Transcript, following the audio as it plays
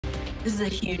This is a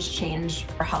huge change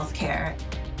for healthcare.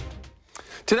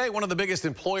 Today, one of the biggest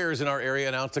employers in our area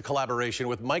announced a collaboration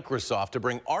with Microsoft to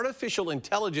bring artificial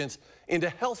intelligence into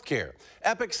healthcare.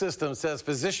 Epic Systems says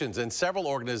physicians and several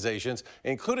organizations,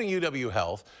 including UW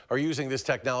Health, are using this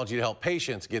technology to help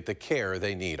patients get the care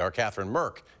they need. Our Catherine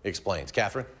Merck explains.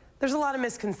 Catherine? There's a lot of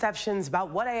misconceptions about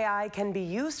what AI can be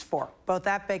used for. Both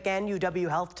Epic and UW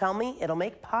Health tell me it'll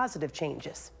make positive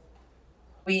changes.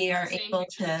 We are able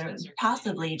to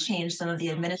possibly change some of the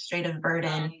administrative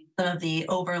burden, some of the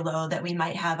overload that we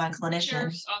might have on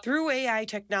clinicians. Through AI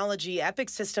technology, Epic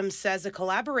Systems says a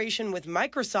collaboration with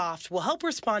Microsoft will help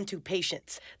respond to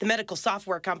patients. The medical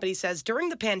software company says during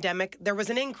the pandemic, there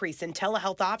was an increase in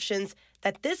telehealth options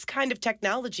that this kind of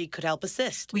technology could help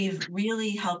assist. We've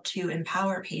really helped to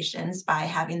empower patients by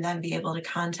having them be able to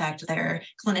contact their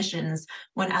clinicians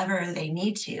whenever they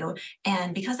need to.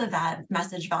 And because of that,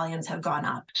 message volumes have gone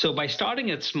up. So by starting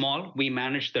it small, we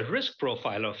manage the risk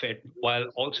profile of it while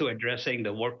also addressing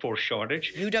the workforce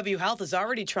shortage. UW Health is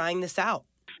already trying this out.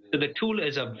 So the tool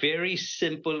is a very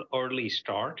simple early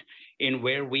start in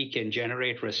where we can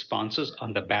generate responses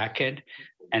on the back end,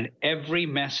 and every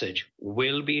message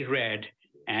will be read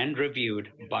and reviewed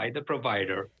by the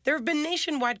provider. There have been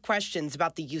nationwide questions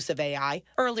about the use of AI.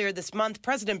 Earlier this month,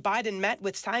 President Biden met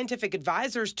with scientific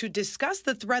advisors to discuss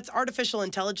the threats artificial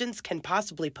intelligence can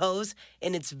possibly pose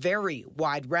in its very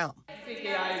wide realm.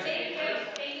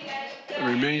 It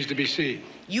remains to be seen.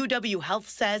 UW Health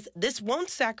says this won't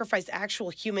sacrifice actual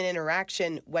human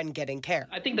interaction when getting care.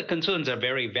 I think the concerns are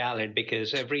very valid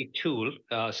because every tool,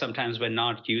 sometimes when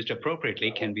not used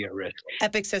appropriately, can be a risk.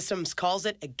 Epic Systems calls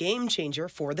it a game changer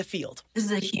for the field. This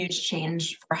is a huge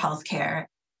change for healthcare.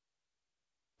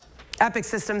 Epic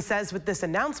Systems says with this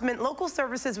announcement, local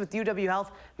services with UW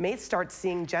Health may start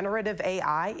seeing generative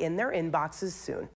AI in their inboxes soon.